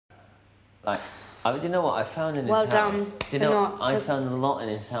Like, do you know what I found in his house? Well done. Do you know, I found a lot in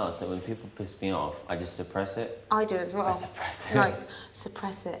his house that when people piss me off, I just suppress it. I do as well. I suppress it. Like,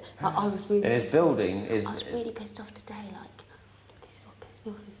 suppress it. Like, I was really. And his building is. I was really pissed off today. Like, this is what pissed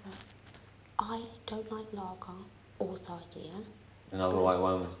me off is that I don't like lager or cider. Another white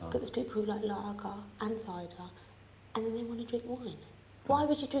wine was But there's people who like lager and cider, and then they want to drink wine. Why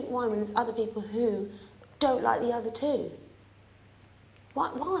would you drink wine when there's other people who don't like the other two?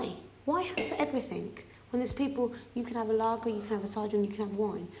 Why? Why have for everything? When there's people, you can have a lager, you can have a cider, and you can have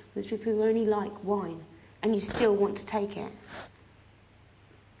wine. When there's people who only like wine, and you still want to take it.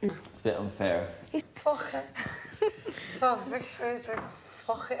 No. It's a bit unfair. Fuck it. So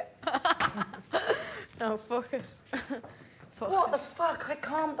fuck it. No, fuck it. What the fuck? I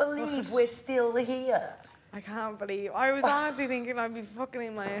can't believe we're still here. I can't believe. I was honestly thinking I'd be fucking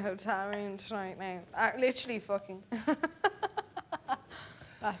in my hotel room tonight now. Literally fucking.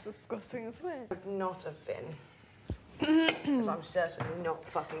 That's disgusting, isn't it? Would not have been. Because I'm certainly not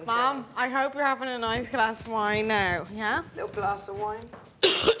fucking Mom, joking. I hope you're having a nice glass of wine now, yeah? Little glass of wine.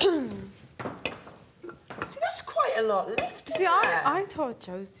 See, that's quite a lot left. See, I thought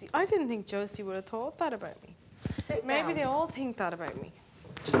Josie. I didn't think Josie would have thought that about me. Maybe they all think that about me.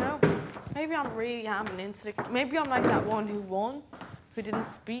 Do you know? Maybe I'm really having an instinct. Maybe I'm like that one who won, who didn't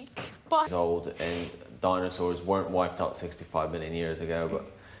speak. But It's old, and dinosaurs weren't wiped out 65 million years ago, but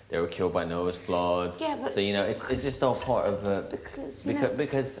they were killed by Noah's flood. Yeah, but so you know, it's just all part of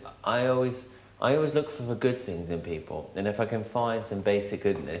because I always look for the good things in people, and if I can find some basic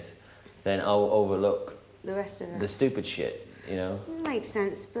goodness, then I'll overlook the rest of it. the stupid shit. You know. Makes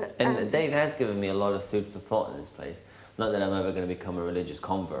sense, but. And Dave has given me a lot of food for thought in this place. Not that I'm ever going to become a religious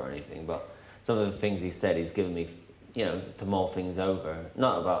convert or anything, but some of the things he said, he's given me, you know, to mull things over.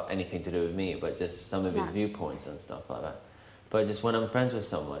 Not about anything to do with me, but just some of his viewpoints and stuff like that. But just when I'm friends with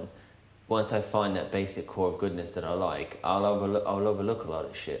someone, once I find that basic core of goodness that I like, I'll overlook a lot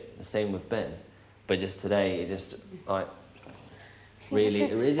of shit. The same with Ben. But just today, it just, like, really,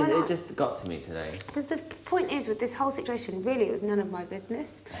 it just got to me today. Because the point is, with this whole situation, really, it was none of my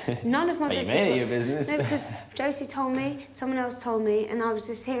business. None of my business. You made it your business. No, because Josie told me, someone else told me, and I was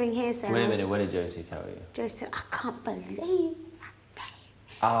just hearing hearsay. Wait a minute, what did Josie tell you? Josie said, I can't believe that.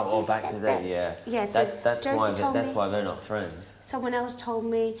 Oh, back to that, yeah. Yeah, so that's Josie why they're not friends. Someone else told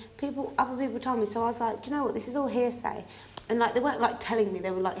me, other people told me, so I was like, do you know what, this is all hearsay. And like, they weren't like telling me,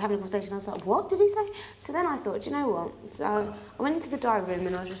 they were like having a conversation. I was like, what did he say? So then I thought, do you know what? So I went into the diary room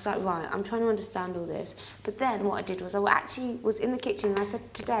and I was just like, right, I'm trying to understand all this. But then what I did was I actually was in the kitchen and I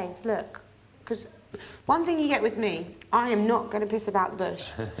said to Dave, look, because one thing you get with me, I am not going to piss about the bush.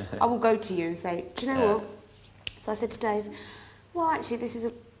 I will go to you and say, do you know what? So I said to Dave, well, actually, this is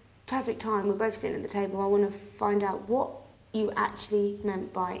a perfect time. We're both sitting at the table. I want to find out what you actually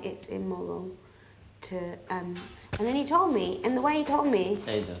meant by it's immoral to... And then he told me, and the way he told me...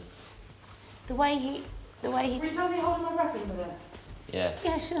 Ages. The way he... Will you tell me holding my breath in a minute? Yeah.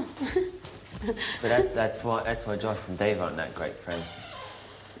 Yeah, sure. But that's why Joss and Dave aren't that great friends.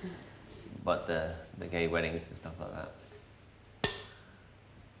 But the gay weddings and stuff like that.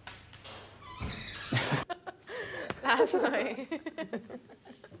 last night.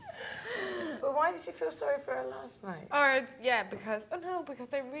 But why did you feel sorry for her last night? Or, yeah, because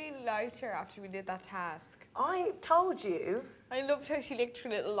I really liked her after we did that task. I told you. I loved how she licked her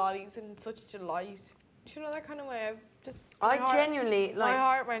little lollies in such delight. Do you know that kind of way? Genuinely, like... My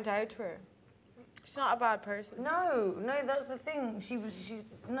heart went out to her. She's not a bad person. No, that's the thing.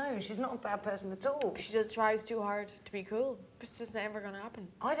 She's not a bad person at all. She just tries too hard to be cool. It's just never going to happen.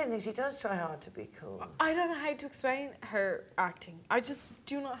 I don't think she does try hard to be cool. I don't know how to explain her acting. I just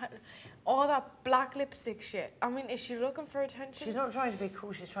do not have... All that black lipstick shit. I mean, is she looking for attention? She's not trying to be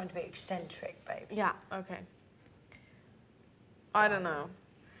cool, she's trying to be eccentric, babe. Yeah, okay. I don't know.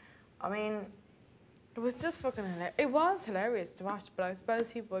 I mean... It was just fucking hilarious. It was hilarious to watch, but I suppose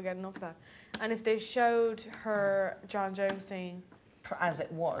people will get enough of that. And if they showed her John Jones thing... As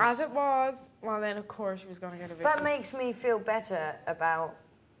it was. As it was, well then of course she was going to get evicted. That makes me feel better about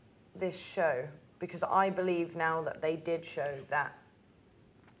this show, because I believe now that they did show that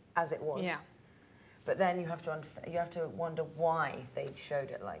as it was. Yeah. But then you have to understand, you have to wonder why they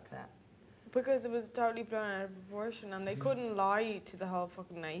showed it like that. Because it was totally blown out of proportion and they couldn't lie to the whole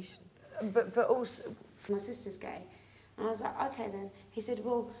fucking nation. But also... My sister's gay. And I was like, okay then. He said,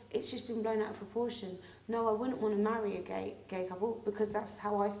 well, it's just been blown out of proportion. No, I wouldn't want to marry a gay couple because that's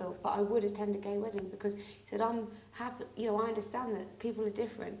how I feel. But I would attend a gay wedding because he said, I'm happy, you know, I understand that people are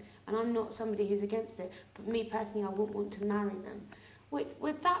different and I'm not somebody who's against it. But me personally, I wouldn't want to marry them.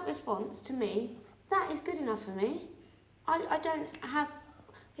 With that response to me, that is good enough for me. I don't have...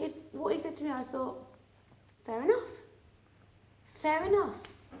 What he said to to me, I thought, fair enough. Fair enough.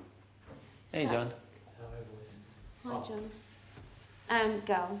 Hey, John. Hi, John.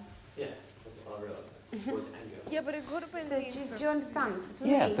 Girl. Yeah, I realised that. Boys and girls. Yeah, but it could have been So seen do for- you understand? So for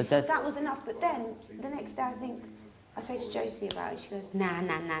Yeah, me, but that- that was enough. But then the next day, I say to Josie about it. She goes, nah.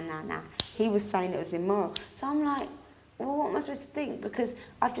 He was saying it was immoral. So I'm like, well, what am I supposed to think? Because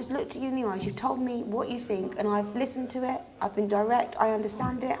I've just looked at you in the eyes. You've told me what you think, and I've listened to it. I've been direct. I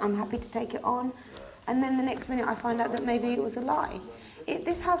understand it. I'm happy to take it on. And then the next minute, I find out that maybe it was a lie.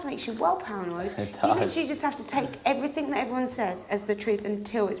 This house makes you well paranoid. It You does. literally just have to take everything that everyone says as the truth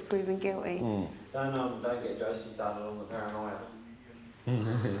until it's proven guilty. Don't get Josie started on the paranoia.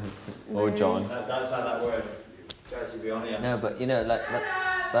 Or John. Don't say that word. Josie, be on here. No, but you know, like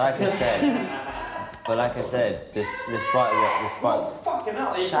I said, despite Fucking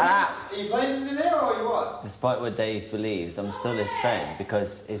hell. Shut up. Are you bleeding in there or are you what? despite what Dave believes, I'm still his friend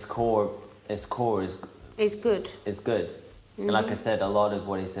because his core is It's good. good. And like I said, a lot of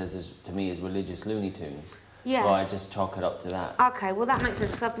what he says to me is religious Looney Tunes. Yeah. So I just chalk it up to that. Okay, well that makes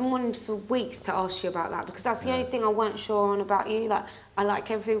sense because I've been wanting for weeks to ask you about that because that's the only thing I weren't sure on about you. Like, I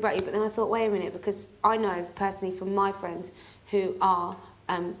like everything about you, but then I thought, wait a minute, because I know personally from my friends who are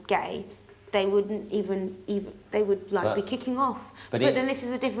gay, they wouldn't even they would like be kicking off. But then this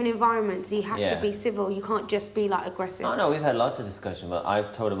is a different environment, so you have to be civil. You can't just be like aggressive. Oh no, we've had lots of discussion, but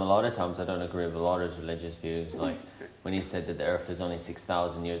I've told him a lot of times I don't agree with a lot of his religious views. Like when he said that the Earth is only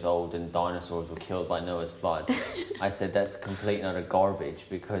 6,000 years old and dinosaurs were killed by Noah's flood, I said that's complete and utter garbage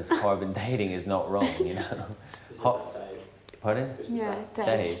because carbon dating is not wrong, you know. Pardon? Yeah,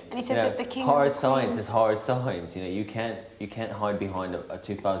 Dave. And he said that the king. hard science is hard science. You know, you can't hide behind a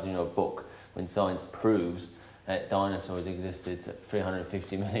 2,000-year-old book when science proves that dinosaurs existed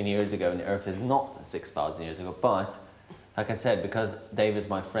 350 million years ago and the Earth is not 6,000 years ago. But, like I said, because Dave is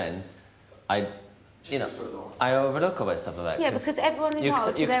my friend, I overlook about stuff like that. Yeah, because everyone's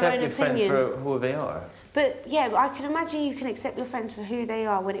entitled to their own You accept your opinion. friends for who they are. But yeah, but I can imagine you can accept your friends for who they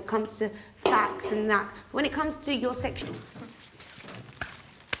are when it comes to facts and that. When it comes to your sexual.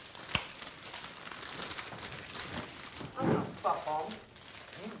 Fuck on.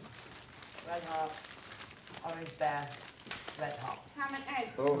 Red heart. Orange bear. Red heart. Ham and egg.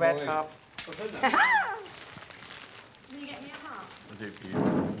 Red heart. Can you get me a heart? I do for you.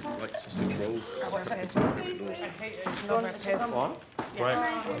 Like sausage rolls. I want a piss. I hate it. You want a piss? What? Great.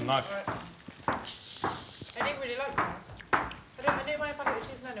 Nice. I didn't really like that. I didn't want to packet of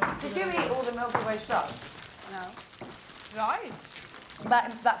cheese and onion. Did you eat all the Milky Way stuff? No. Right.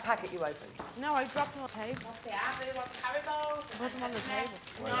 That packet you opened? No, I dropped them on the table. Okay, I really want Haribo. Put them on the table.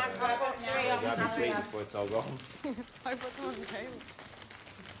 No, I've got three of You have them. to sweet before it's all gone. I put them on the table.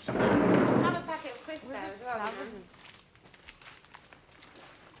 Have a packet of crisps there as well. Savages.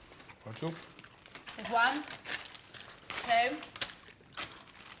 What's up? There's 1, 2,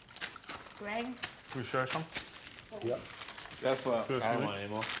 3. Can we share some? Yeah. Go for it. Good, I don't really. want any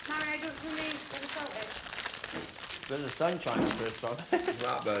more. Mary, I don't some of these that are salted. There's the sunshine first on.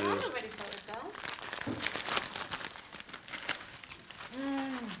 That better. I'm already salted though.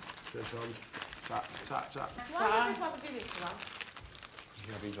 Share some. Tap. Why would you ever do this to us?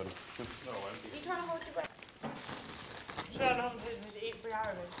 Yeah, these are You trying to hold your breath? Should I not eat 3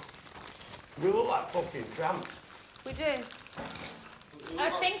 hours? We look like fucking tramps. We do. I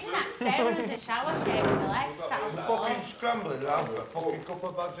was thinking that Sarah was in the shower shaking her legs. That was Fucking scrambling around for a fucking couple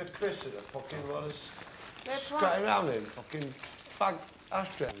of bags of crisps and a fucking lot of scatting around in fucking bag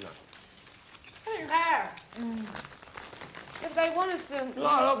ashtray and that. I don't care. If they want us to... No, I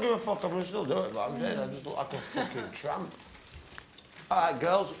don't give a fuck, I'm gonna still do it, but I'm saying I just look like a fucking tramp. Alright,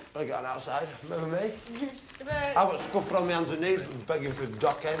 girls, we're going outside. Remember me? I've got scuffed on my hands and knees begging for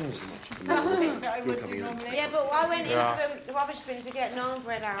dock ends. Yeah, but I went into the rubbish bin to get naan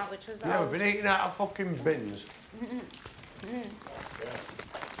bread out, which was... Yeah, we've been eating out of fucking bins.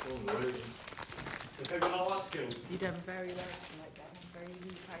 You'd have very low like that. Very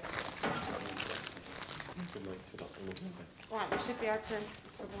weak Right, we should be able to...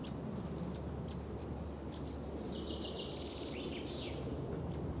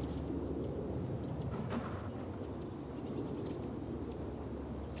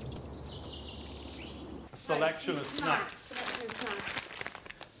 Selection of snacks. Selection of snacks.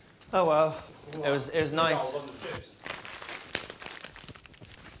 Oh well, it was nice.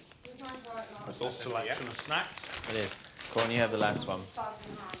 That's all selection of snacks. It is. Go on, you have the last one.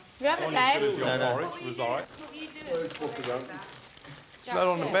 You haven't, As good babe? as your No. porridge was alright. What were you doing? Fell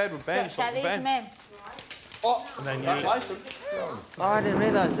on the bed with Ben. Share these with me. And then you. Oh, I didn't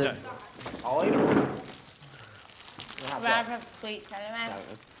realise that. Rather have sweets anyway.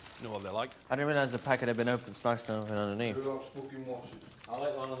 You know what they're like. I didn't realise the packet had been opened, sliced open underneath. Who likes fucking watches? I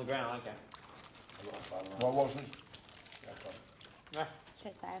like the one on the ground, okay. What was this?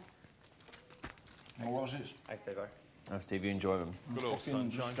 Cheers, babe. What was this? I take her. Oh, Steve, you enjoy them. Good old Fucking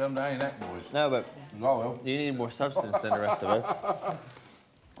sunshine. just calm down, that boys. No, but Oh well. you need more substance than the rest of us.